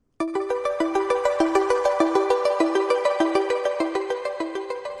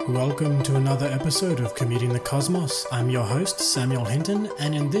Welcome to another episode of Commuting the Cosmos. I'm your host, Samuel Hinton,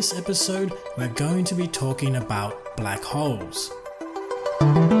 and in this episode, we're going to be talking about black holes.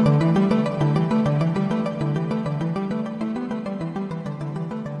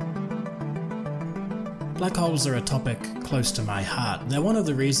 Black holes are a topic close to my heart. They're one of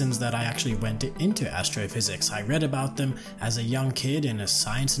the reasons that I actually went into astrophysics. I read about them as a young kid in a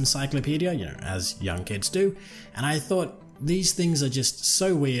science encyclopedia, as young kids do, and I thought, these things are just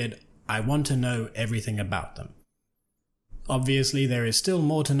so weird, I want to know everything about them. Obviously, there is still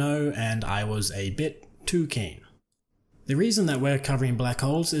more to know, and I was a bit too keen. The reason that we're covering black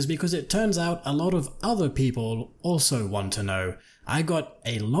holes is because it turns out a lot of other people also want to know. I got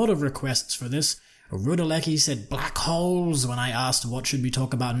a lot of requests for this. Rudalecki said black holes when I asked what should we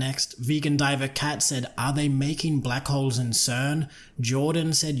talk about next. Vegan Diver Cat said, are they making black holes in CERN?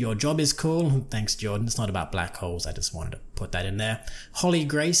 Jordan said, your job is cool. Thanks, Jordan. It's not about black holes. I just wanted to put that in there. Holly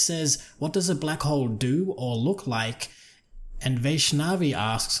Grace says, what does a black hole do or look like? And Vaishnavi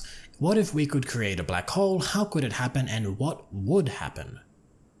asks, what if we could create a black hole? How could it happen and what would happen?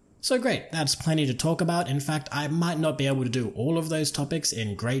 So great, that's plenty to talk about. In fact, I might not be able to do all of those topics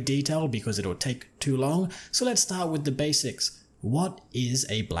in great detail because it'll take too long, so let's start with the basics. What is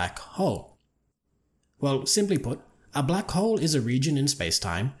a black hole? Well, simply put, a black hole is a region in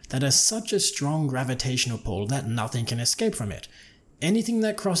space-time that has such a strong gravitational pull that nothing can escape from it. Anything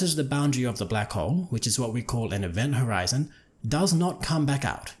that crosses the boundary of the black hole, which is what we call an event horizon, does not come back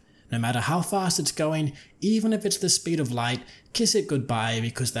out. No matter how fast it's going, even if it's the speed of light, kiss it goodbye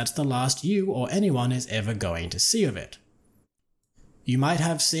because that's the last you or anyone is ever going to see of it. You might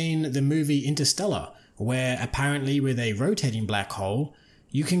have seen the movie Interstellar, where apparently with a rotating black hole,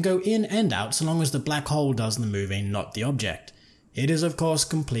 you can go in and out so long as the black hole does the moving, not the object. It is of course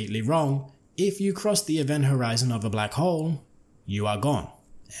completely wrong. If you cross the event horizon of a black hole, you are gone.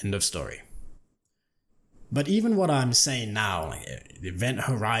 End of story. But even what I'm saying now, like event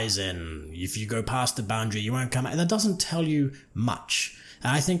horizon, if you go past the boundary, you won't come out, that doesn't tell you much.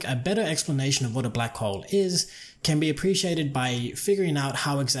 And I think a better explanation of what a black hole is can be appreciated by figuring out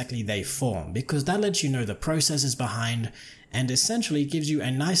how exactly they form, because that lets you know the processes behind and essentially gives you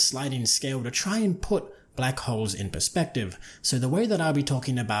a nice sliding scale to try and put black holes in perspective. So the way that I'll be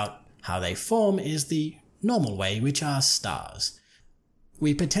talking about how they form is the normal way, which are stars.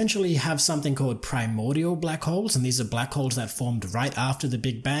 We potentially have something called primordial black holes, and these are black holes that formed right after the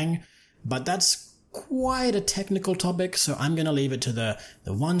Big Bang, but that's quite a technical topic, so I'm going to leave it to the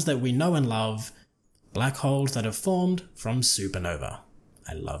ones that we know and love, black holes that have formed from supernova.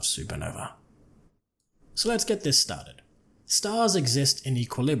 I love supernova. So let's get this started. Stars exist in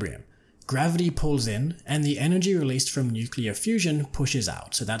equilibrium. Gravity pulls in, and the energy released from nuclear fusion pushes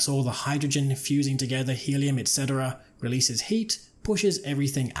out. So that's all the hydrogen fusing together, helium, etc., releases heat, pushes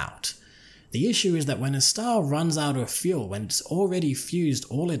everything out. The issue is that when a star runs out of fuel, when it's already fused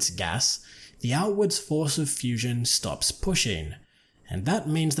all its gas, the outwards force of fusion stops pushing, and that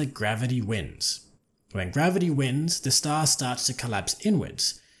means that gravity wins. When gravity wins, the star starts to collapse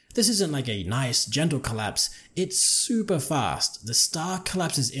inwards. This isn't like a nice, gentle collapse, it's super fast. The star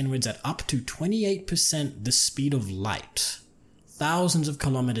collapses inwards at up to 28% the speed of light, thousands of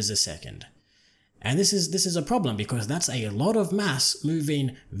kilometers a second. And this is a problem because that's a lot of mass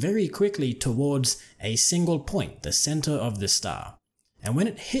moving very quickly towards a single point, the center of the star. And when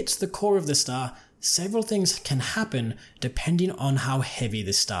it hits the core of the star, several things can happen depending on how heavy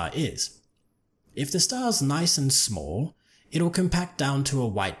the star is. If the star's nice and small, it'll compact down to a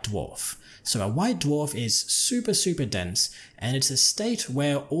white dwarf. So a white dwarf is super dense, and it's a state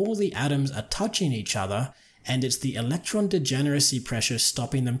where all the atoms are touching each other, and it's the electron degeneracy pressure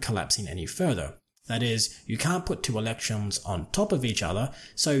stopping them collapsing any further. That is, you can't put two electrons on top of each other,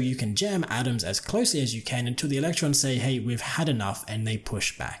 so you can jam atoms as closely as you can until the electrons say, hey, we've had enough, and they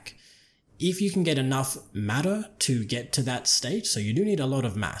push back. If you can get enough matter to get to that state, so you do need a lot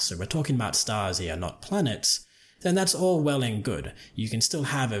of mass, so we're talking about stars here, not planets, then that's all well and good. You can still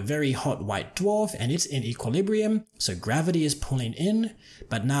have a very hot white dwarf, and it's in equilibrium, so gravity is pulling in,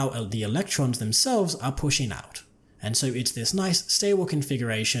 but now the electrons themselves are pushing out. And so it's this nice, stable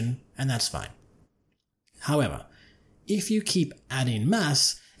configuration, and that's fine. However, if you keep adding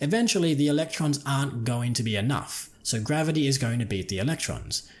mass, eventually the electrons aren't going to be enough, so gravity is going to beat the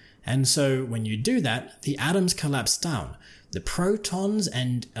electrons. And so when you do that, the atoms collapse down. The protons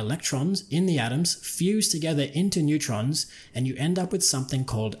and electrons in the atoms fuse together into neutrons, and you end up with something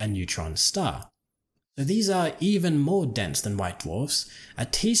called a neutron star. So these are even more dense than white dwarfs, a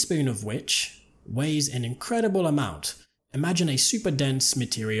teaspoon of which weighs an incredible amount. Imagine a super dense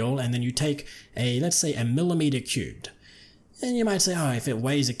material and then you take let's say a millimeter cubed. And you might say, oh, if it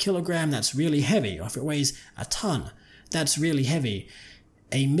weighs a kilogram, that's really heavy. Or if it weighs a ton, that's really heavy.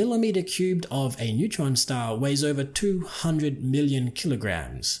 A millimeter cubed of a neutron star weighs over 200 million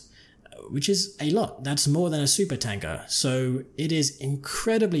kilograms, which is a lot. That's more than a supertanker. So it is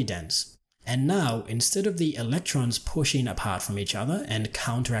incredibly dense. And now, instead of the electrons pushing apart from each other and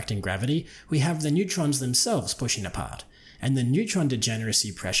counteracting gravity, we have the neutrons themselves pushing apart. And the neutron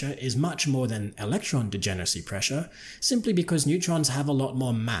degeneracy pressure is much more than electron degeneracy pressure, simply because neutrons have a lot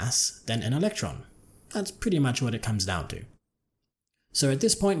more mass than an electron. That's pretty much what it comes down to. So at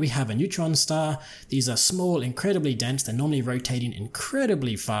this point we have a neutron star. These are small, incredibly dense, they're normally rotating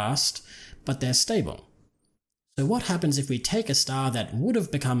incredibly fast, but they're stable. So what happens if we take a star that would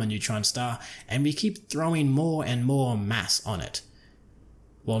have become a neutron star and we keep throwing more and more mass on it?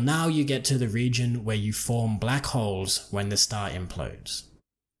 Well, now you get to the region where you form black holes when the star implodes.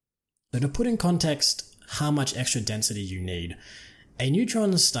 So to put in context how much extra density you need, a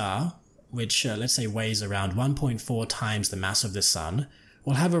neutron star, which let's say weighs around 1.4 times the mass of the Sun,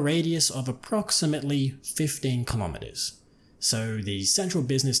 will have a radius of approximately 15 kilometers. So the central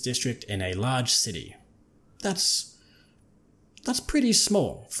business district in a large city. That's pretty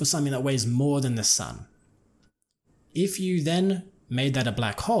small for something that weighs more than the Sun. If you then made that a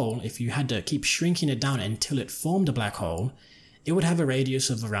black hole, if you had to keep shrinking it down until it formed a black hole, it would have a radius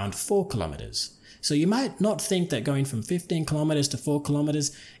of around 4 kilometers. So you might not think that going from 15 kilometers to 4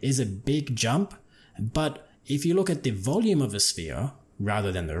 kilometers is a big jump, but if you look at the volume of a sphere,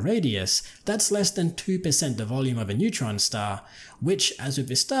 rather than the radius, that's less than 2% the volume of a neutron star, which, as we've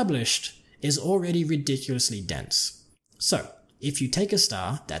established, is already ridiculously dense. So, if you take a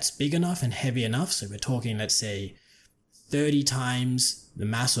star that's big enough and heavy enough, so we're talking, let's say, 30 times the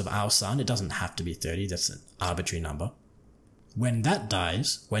mass of our Sun, it doesn't have to be 30, that's an arbitrary number. When that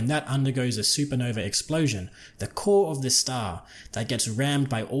dies, when that undergoes a supernova explosion, the core of the star that gets rammed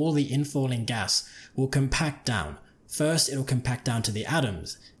by all the infalling gas will compact down. First, it'll compact down to the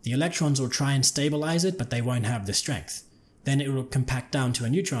atoms. The electrons will try and stabilize it, but they won't have the strength. Then it will compact down to a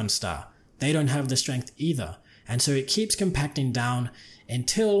neutron star. They don't have the strength either. And so it keeps compacting down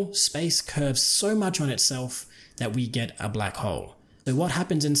until space curves so much on itself that we get a black hole. So what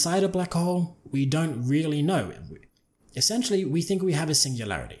happens inside a black hole? We don't really know. Essentially, we think we have a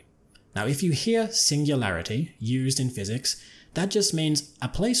singularity. Now, if you hear singularity used in physics, that just means a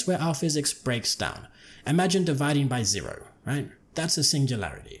place where our physics breaks down. Imagine dividing by 0, right? That's a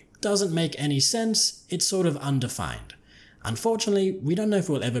singularity. Doesn't make any sense, it's sort of undefined. Unfortunately, we don't know if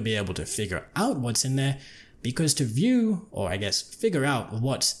we'll ever be able to figure out what's in there, because to view, or I guess figure out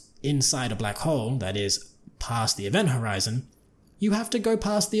what's inside a black hole, that is, past the event horizon, you have to go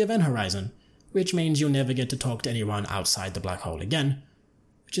past the event horizon, which means you'll never get to talk to anyone outside the black hole again,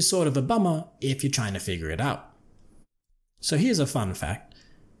 which is sort of a bummer if you're trying to figure it out. So here's a fun fact.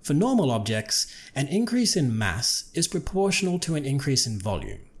 For normal objects, an increase in mass is proportional to an increase in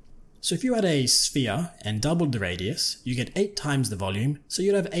volume. So if you had a sphere and doubled the radius, you get 8 times the volume, so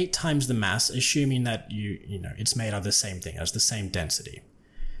you'd have 8 times the mass, assuming that it's made of the same thing, as the same density.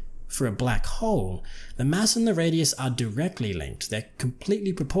 For a black hole, the mass and the radius are directly linked. They're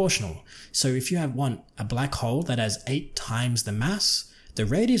completely proportional. So if you have a black hole that has 8 times the mass, the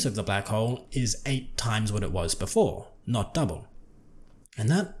radius of the black hole is 8 times what it was before, not double. And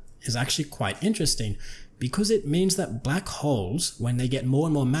that is actually quite interesting because it means that black holes, when they get more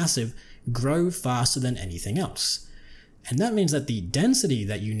and more massive, grow faster than anything else. And that means that the density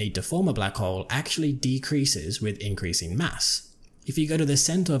that you need to form a black hole actually decreases with increasing mass. If you go to the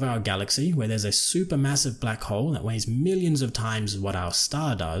center of our galaxy, where there's a supermassive black hole that weighs millions of times what our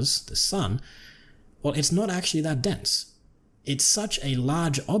star does, the Sun, well, it's not actually that dense. It's such a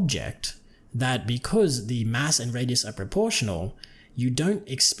large object that because the mass and radius are proportional, you don't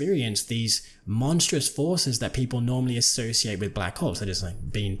experience these monstrous forces that people normally associate with black holes, that is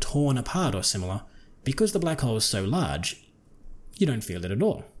like being torn apart or similar. Because the black hole is so large, you don't feel it at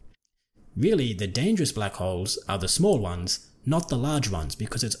all. Really, the dangerous black holes are the small ones, not the large ones,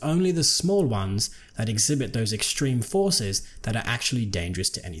 because it's only the small ones that exhibit those extreme forces that are actually dangerous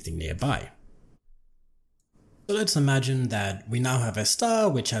to anything nearby. So let's imagine that we now have a star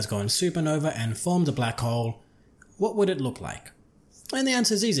which has gone supernova and formed a black hole. What would it look like? And the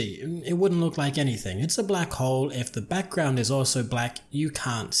answer is easy. It wouldn't look like anything. It's a black hole. If the background is also black, you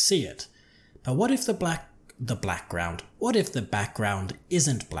can't see it. But what if the background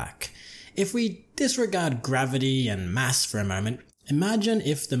isn't black? If we disregard gravity and mass for a moment, imagine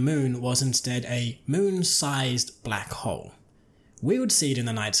if the moon was instead a moon-sized black hole. We would see it in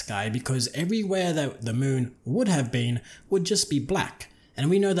the night sky because everywhere that the moon would have been would just be black. And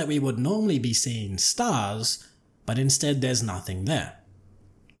we know that we would normally be seeing stars, but instead there's nothing there.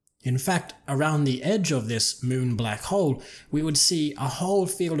 In fact, around the edge of this moon black hole, we would see a whole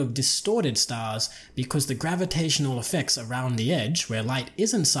field of distorted stars because the gravitational effects around the edge, where light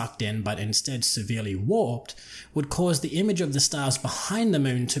isn't sucked in but instead severely warped, would cause the image of the stars behind the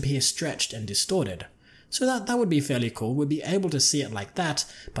moon to appear stretched and distorted. So that would be fairly cool. We'd be able to see it like that,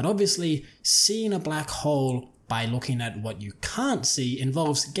 but obviously seeing a black hole by looking at what you can't see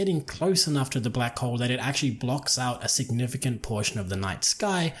involves getting close enough to the black hole that it actually blocks out a significant portion of the night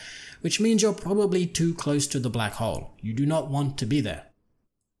sky, which means you're probably too close to the black hole. You do not want to be there.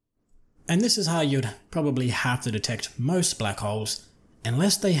 And this is how you'd probably have to detect most black holes,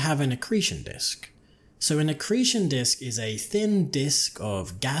 unless they have an accretion disk. So an accretion disk is a thin disk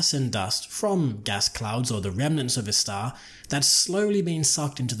of gas and dust from gas clouds or the remnants of a star that's slowly being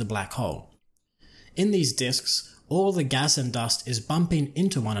sucked into the black hole. In these disks, all the gas and dust is bumping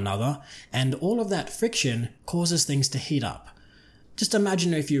into one another, and all of that friction causes things to heat up. Just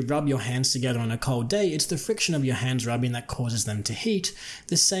imagine if you rub your hands together on a cold day, it's the friction of your hands rubbing that causes them to heat.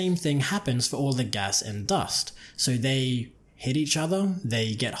 The same thing happens for all the gas and dust. So they hit each other,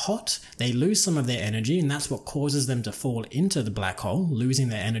 they get hot, they lose some of their energy, and that's what causes them to fall into the black hole, losing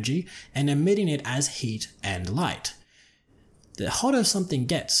their energy, and emitting it as heat and light. The hotter something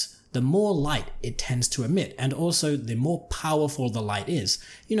gets, the more light it tends to emit, and also the more powerful the light is.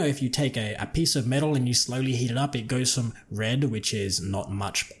 You know, if you take a piece of metal and you slowly heat it up, it goes from red, which is not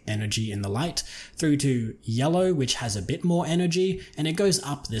much energy in the light, through to yellow, which has a bit more energy, and it goes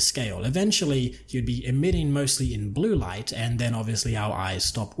up the scale. Eventually, you'd be emitting mostly in blue light, and then obviously our eyes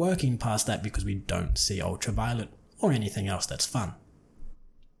stop working past that because we don't see ultraviolet or anything else that's fun.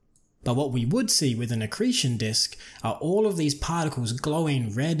 But what we would see with an accretion disk are all of these particles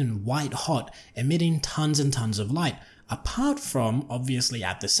glowing red and white hot, emitting tons and tons of light, apart from, obviously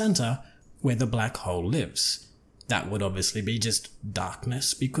at the center, where the black hole lives. That would obviously be just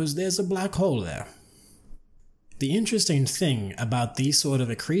darkness because there's a black hole there. The interesting thing about these sort of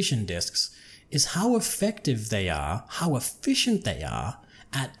accretion disks is how effective they are, how efficient they are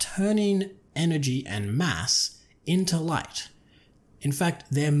at turning energy and mass into light. In fact,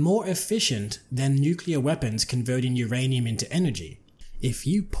 they're more efficient than nuclear weapons converting uranium into energy. If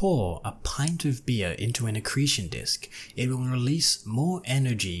you pour a pint of beer into an accretion disk, it will release more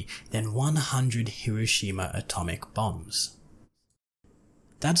energy than 100 Hiroshima atomic bombs.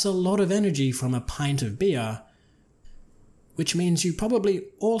 That's a lot of energy from a pint of beer, which means you probably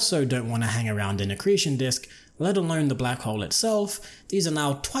also don't want to hang around an accretion disk, let alone the black hole itself. These are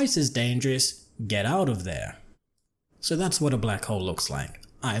now twice as dangerous. Get out of there. So that's what a black hole looks like.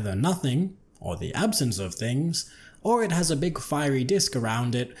 Either nothing, or the absence of things, or it has a big fiery disk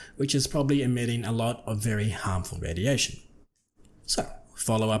around it, which is probably emitting a lot of very harmful radiation. So,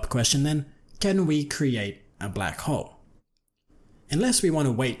 follow-up question then, can we create a black hole? Unless we want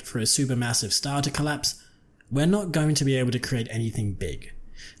to wait for a supermassive star to collapse, we're not going to be able to create anything big.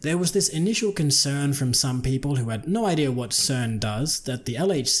 There was this initial concern from some people who had no idea what CERN does that the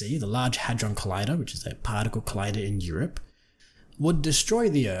LHC, the Large Hadron Collider, which is a particle collider in Europe, would destroy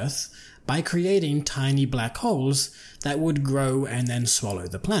the Earth by creating tiny black holes that would grow and then swallow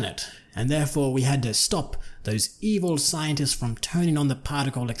the planet. And therefore we had to stop those evil scientists from turning on the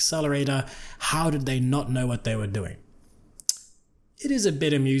particle accelerator. How did they not know what they were doing? It is a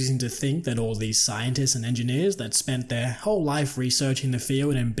bit amusing to think that all these scientists and engineers that spent their whole life researching the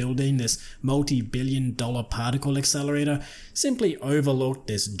field and building this multi-billion-dollar particle accelerator simply overlooked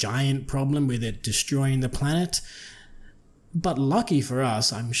this giant problem with it destroying the planet. But lucky for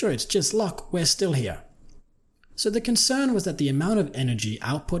us, I'm sure it's just luck, we're still here. So the concern was that the amount of energy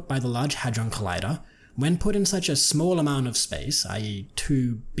output by the Large Hadron Collider, when put in such a small amount of space, i.e.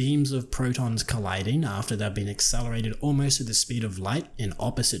 two beams of protons colliding after they've been accelerated almost at the speed of light in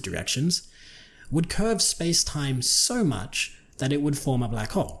opposite directions, would curve space-time so much that it would form a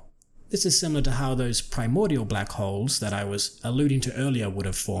black hole. This is similar to how those primordial black holes that I was alluding to earlier would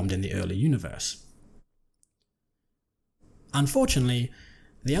have formed in the early universe. Unfortunately,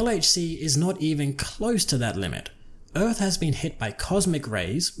 the LHC is not even close to that limit. Earth has been hit by cosmic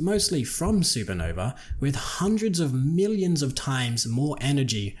rays, mostly from supernova, with hundreds of millions of times more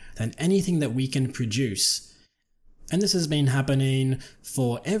energy than anything that we can produce. And this has been happening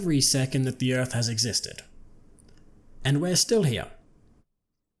for every second that the Earth has existed. And we're still here.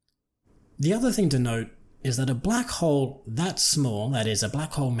 The other thing to note is that a black hole that small, that is, a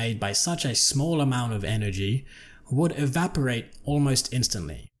black hole made by such a small amount of energy, would evaporate almost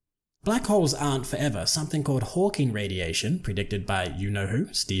instantly. Black holes aren't forever. Something called Hawking radiation, predicted by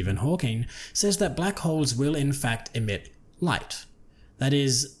you-know-who, Stephen Hawking, says that black holes will in fact emit light. That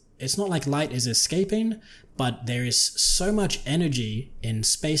is, it's not like light is escaping, but there is so much energy in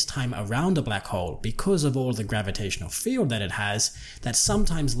space-time around a black hole because of all the gravitational field that it has, that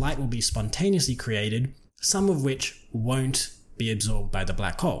sometimes light will be spontaneously created, some of which won't be absorbed by the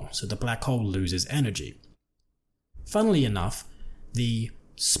black hole, so the black hole loses energy. Funnily enough, the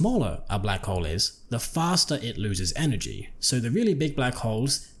smaller a black hole is, the faster it loses energy. So the really big black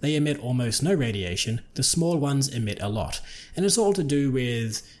holes, they emit almost no radiation, the small ones emit a lot. And it's all to do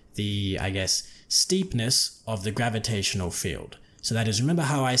with the, steepness of the gravitational field. So that is, remember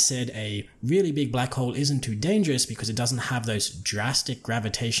how I said a really big black hole isn't too dangerous because it doesn't have those drastic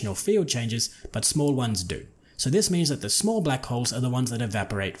gravitational field changes, but small ones do. So this means that the small black holes are the ones that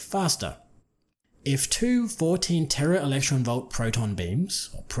evaporate faster. If two 14 tera-electron-volt proton beams,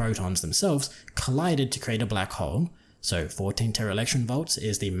 or protons themselves, collided to create a black hole, so 14 tera-electron-volts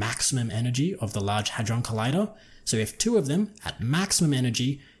is the maximum energy of the Large Hadron Collider, so if two of them, at maximum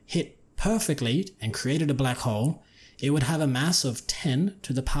energy, hit perfectly and created a black hole, it would have a mass of 10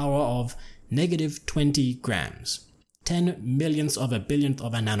 to the power of negative 20 grams, 10 millionths of a billionth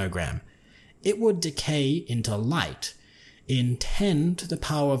of a nanogram. It would decay into light in 10 to the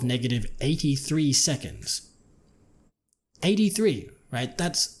power of negative 83 seconds. 83, right?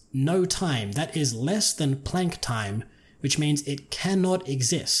 That's no time. That is less than Planck time, which means it cannot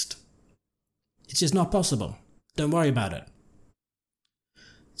exist. It's just not possible. Don't worry about it.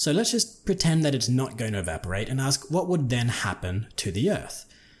 So let's just pretend that it's not going to evaporate and ask what would then happen to the Earth.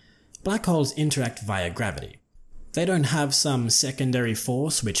 Black holes interact via gravity. They don't have some secondary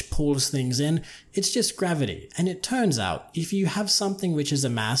force which pulls things in, it's just gravity. And it turns out, if you have something which is a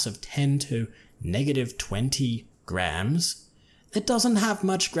mass of 10 to negative 20 grams, it doesn't have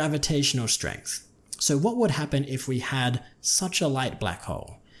much gravitational strength. So what would happen if we had such a light black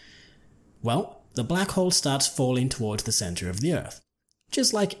hole? Well, the black hole starts falling towards the center of the Earth,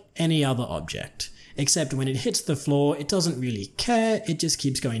 just like any other object. Except when it hits the floor, it doesn't really care, it just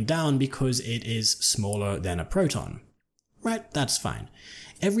keeps going down because it is smaller than a proton. Right, that's fine.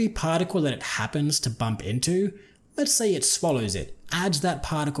 Every particle that it happens to bump into, let's say it swallows it, adds that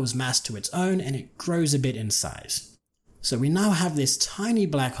particle's mass to its own, and it grows a bit in size. So we now have this tiny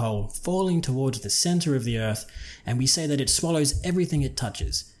black hole falling towards the center of the Earth, and we say that it swallows everything it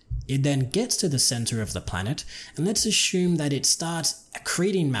touches. It then gets to the center of the planet, and let's assume that it starts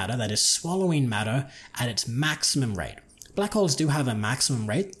accreting matter, that is swallowing matter, at its maximum rate. Black holes do have a maximum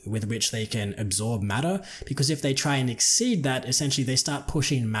rate with which they can absorb matter, because if they try and exceed that, essentially they start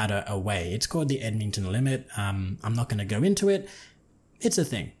pushing matter away. It's called the Edmonton limit. I'm not going to go into it. It's a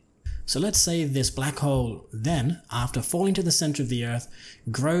thing. So let's say this black hole then, after falling to the center of the Earth,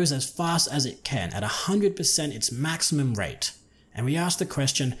 grows as fast as it can, at 100% its maximum rate. And we ask the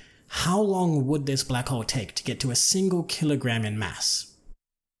question, how long would this black hole take to get to a single kilogram in mass?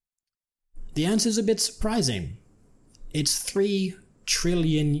 The answer is a bit surprising. It's 3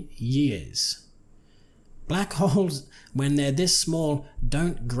 trillion years. Black holes, when they're this small,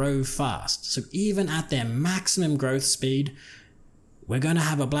 don't grow fast. So even at their maximum growth speed, we're going to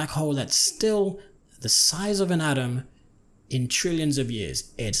have a black hole that's still the size of an atom in trillions of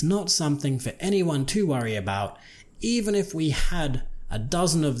years. It's not something for anyone to worry about. Even if we had a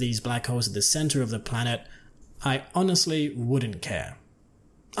dozen of these black holes at the center of the planet, I honestly wouldn't care.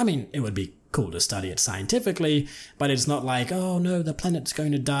 I mean, it would be cool to study it scientifically, but it's not like, oh no, the planet's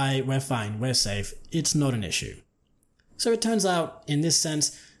going to die, we're fine, we're safe. It's not an issue. So it turns out, in this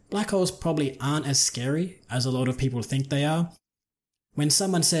sense, black holes probably aren't as scary as a lot of people think they are. When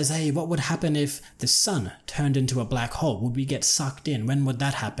someone says, hey, what would happen if the sun turned into a black hole? Would we get sucked in? When would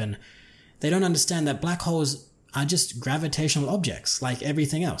that happen? They don't understand that black holes are just gravitational objects like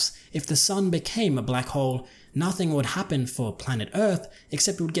everything else. If the sun became a black hole, nothing would happen for planet Earth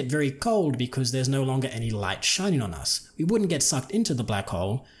except it would get very cold because there's no longer any light shining on us. We wouldn't get sucked into the black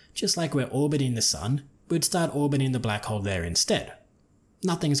hole, just like we're orbiting the sun, we'd start orbiting the black hole there instead.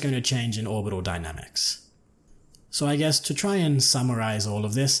 Nothing's going to change in orbital dynamics. So I guess to try and summarize all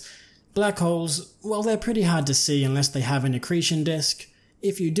of this, black holes, well, they're pretty hard to see unless they have an accretion disk.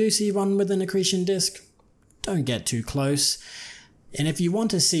 If you do see one with an accretion disk, don't get too close. And if you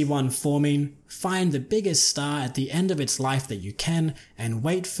want to see one forming, find the biggest star at the end of its life that you can and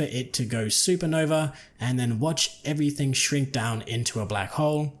wait for it to go supernova and then watch everything shrink down into a black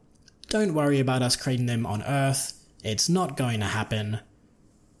hole. Don't worry about us creating them on Earth. It's not going to happen.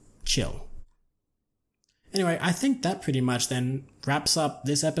 Chill. Anyway, I think that pretty much then wraps up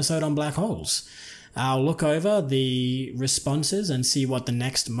this episode on black holes. I'll look over the responses and see what the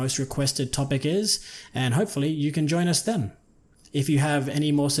next most requested topic is, and hopefully you can join us then. If you have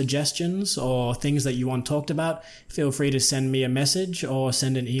any more suggestions or things that you want talked about, feel free to send me a message or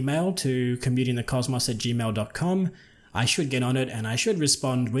send an email to commutingthecosmos@gmail.com. I should get on it and I should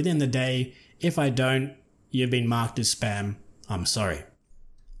respond within the day. If I don't, you've been marked as spam. I'm sorry.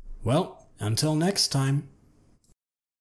 Well, until next time.